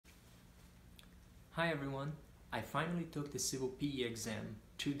Hi everyone, I finally took the Civil PE exam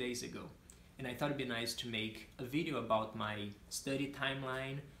 2 days ago, and I thought it'd be nice to make a video about my study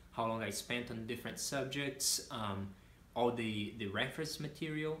timeline, how long I spent on different subjects, all the reference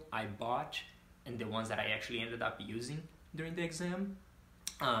material I bought, and the ones that I actually ended up using during the exam,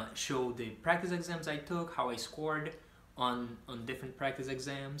 show the practice exams I took, how I scored on different practice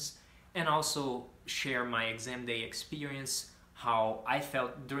exams, and also share my exam day experience, how I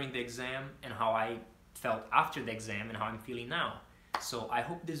felt during the exam and how I felt after the exam and how I'm feeling now. So I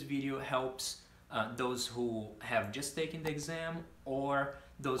hope this video helps those who have just taken the exam or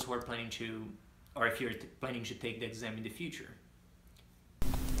those who are planning to, or if you're planning to take the exam in the future.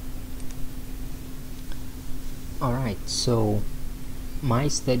 Alright, so my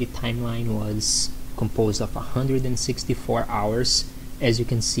study timeline was composed of 164 hours. As you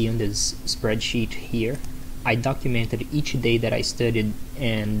can see on this spreadsheet here, I documented each day that I studied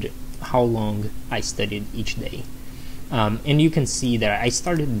and how long I studied each day. And you can see that I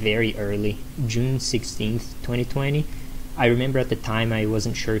started very early, June 16th, 2020. I remember at the time I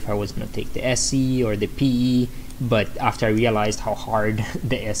wasn't sure if I was going to take the SE or the PE, but after I realized how hard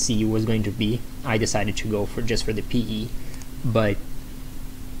the SE was going to be, I decided to go just for the PE. But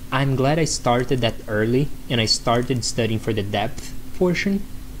I'm glad I started that early, and I started studying for the depth portion,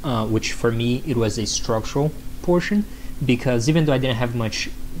 which for me it was a structural portion, because even though I didn't have much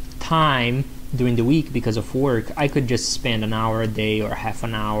time during the week because of work, I could just spend an hour a day or half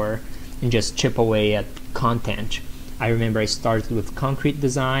an hour and just chip away at content. I remember I started with concrete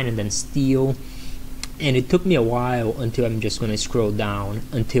design and then steel, and it took me a while until I'm just going to scroll down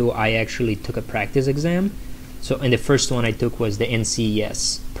until I actually took a practice exam. So, and the first one I took was the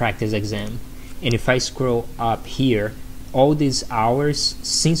NCES practice exam. And if I scroll up here, all these hours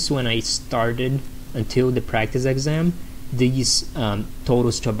since when I started until the practice exam, these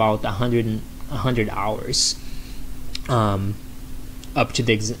totals to about 100 hours up to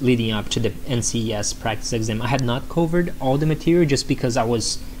the leading up to the NCES practice exam. I had not covered all the material just because I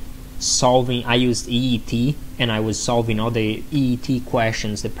was solving, I used EET and I was solving all the EET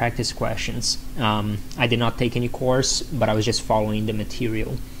questions, the practice questions. I did not take any course, but I was just following the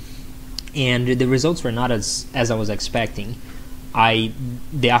material. And the results were not as I was expecting.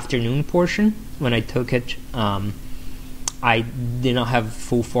 The afternoon portion, when I took it, I did not have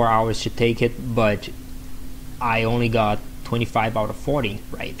full 4 hours to take it, but I only got 25 out of 40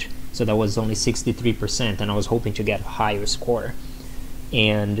 right. So that was only 63%, and I was hoping to get a higher score.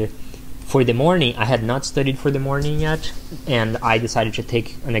 And for the morning, I had not studied for the morning yet, and I decided to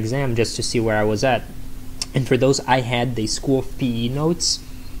take an exam just to see where I was at. And for those, I had the School of PE notes,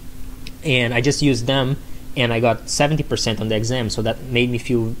 and I just used them, and I got 70% on the exam, so that made me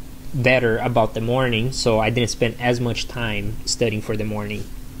feel better about the morning, so I didn't spend as much time studying for the morning.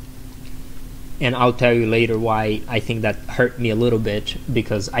 And I'll tell you later why I think that hurt me a little bit,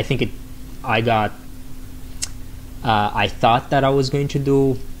 because I think I thought that I was going to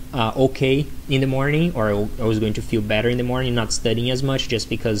do okay in the morning, or I was going to feel better in the morning, not studying as much, just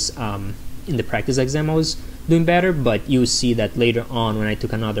because in the practice exam I was doing better. But you see that later on when I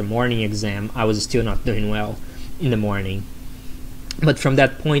took another morning exam, I was still not doing well in the morning. But from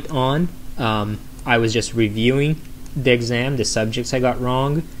that point on, I was just reviewing the exam, the subjects I got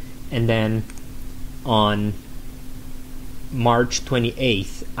wrong, and then on March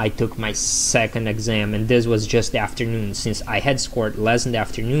 28th, I took my second exam, and this was just the afternoon. Since I had scored less in the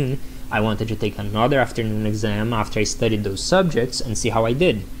afternoon, I wanted to take another afternoon exam after I studied those subjects and see how I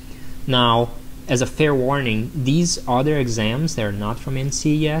did. Now, as a fair warning, these other exams that are not from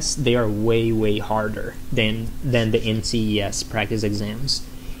NCES, they are way harder than the NCES practice exams.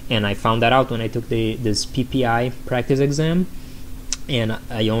 And I found that out when I took this PPI practice exam, and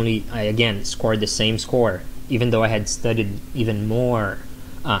I again scored the same score, even though I had studied even more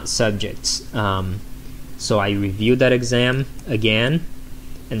subjects. So I reviewed that exam again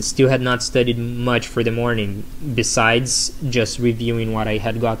and still had not studied much for the morning, besides just reviewing what I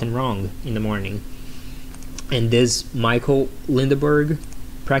had gotten wrong in the morning. And this Michael Lindeberg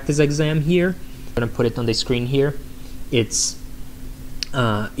practice exam here, I'm going to put it on the screen here. It's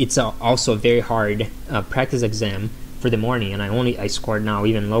also a very hard practice exam for the morning, and I scored now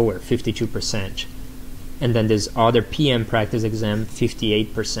even lower, 52%. And then this other PM practice exam,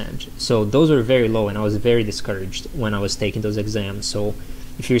 58%. So those were very low, and I was very discouraged when I was taking those exams. So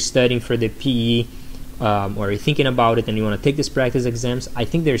if you're studying for the PE, or you're thinking about it and you want to take these practice exams, I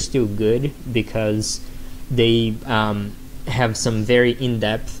think they're still good because they have some very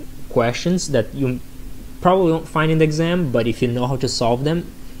in-depth questions that you probably won't find in the exam, but if you know how to solve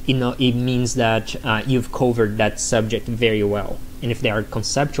them, it means that you've covered that subject very well. And if there are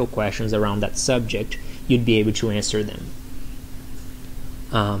conceptual questions around that subject, you'd be able to answer them.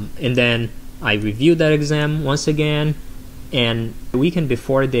 And then I reviewed that exam once again, and the weekend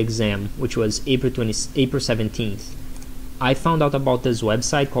before the exam, which was April 17th, I found out about this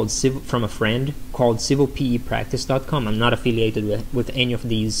website from a friend called civilpepractice.com. I'm not affiliated with any of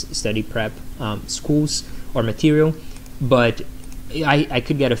these study prep schools or material, but I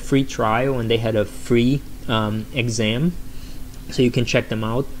could get a free trial, and they had a free exam, so you can check them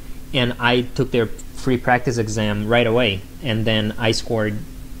out. And I took their free practice exam right away, and then I scored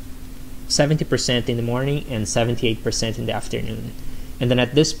 70% in the morning and 78% in the afternoon. And then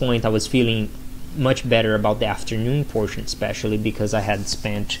at this point I was feeling much better about the afternoon portion, especially because I had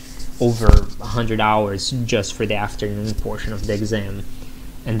spent over 100 hours just for the afternoon portion of the exam.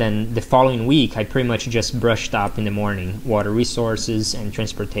 And then the following week I pretty much just brushed up in the morning, water resources and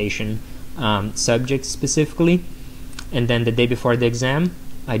transportation subjects specifically. And then the day before the exam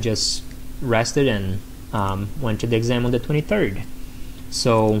I just rested and went to the exam on the 23rd.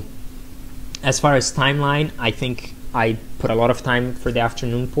 So as far as timeline, I think I put a lot of time for the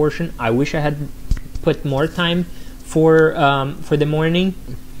afternoon portion. I wish I had put more time for the morning.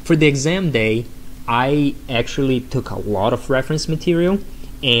 For the exam day, I actually took a lot of reference material,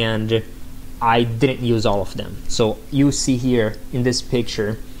 and I didn't use all of them. So you see here in this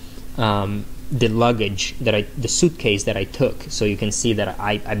picture the luggage the suitcase that I took. So you can see that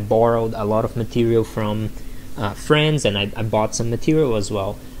I borrowed a lot of material from friends, and I bought some material as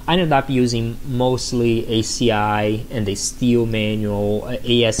well. I ended up using mostly ACI and the Steel Manual,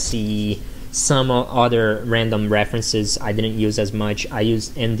 ASCE, some other random references I didn't use as much. I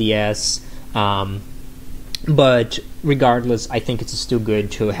used NDS, but regardless, I think it's still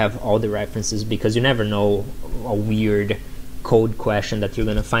good to have all the references, because you never know a weird code question that you're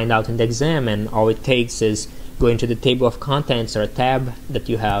going to find out in the exam, and all it takes is going to the table of contents or a tab that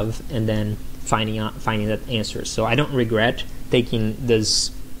you have and then finding that answer. So I don't regret taking this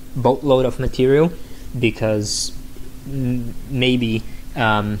boatload of material, because maybe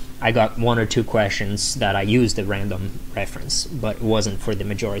I got one or two questions that I used a random reference, but it wasn't for the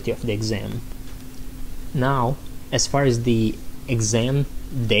majority of the exam. Now, as far as the exam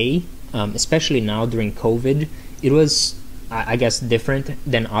day, especially now during COVID, it was, I guess, different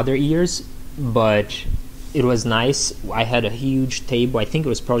than other years, but it was nice. I had a huge table. I think it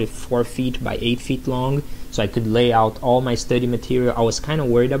was probably 4 feet by 8 feet long, so I could lay out all my study material. I was kind of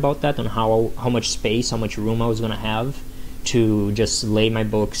worried about that, on how much space, how much room I was going to have to just lay my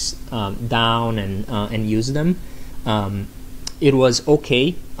books down and use them. It was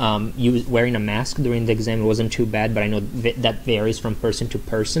okay. Wearing a mask during the exam, it wasn't too bad, but I know that varies from person to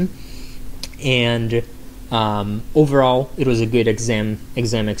person. And overall, it was a good exam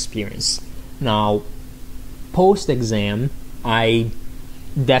experience. Now, post-exam, I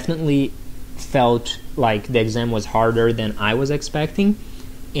definitely felt like the exam was harder than I was expecting,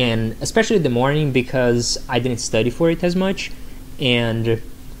 and especially the morning, because I didn't study for it as much. And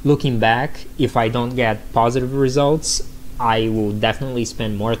looking back, if I don't get positive results, I will definitely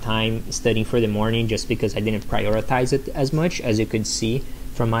spend more time studying for the morning, just because I didn't prioritize it as much, as you could see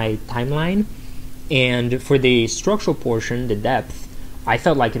from my timeline. And for the structural portion, the depth, I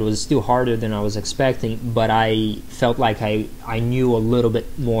felt like it was still harder than I was expecting, but I felt like I knew a little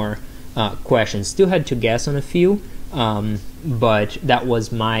bit more questions. Still had to guess on a few, but that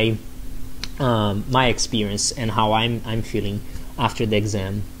was my my experience and how I'm feeling after the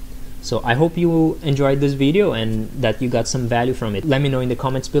exam. So I hope you enjoyed this video and that you got some value from it. Let me know in the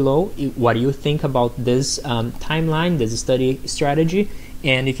comments below what you think about this timeline, this study strategy,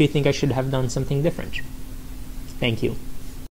 and if you think I should have done something different. Thank you.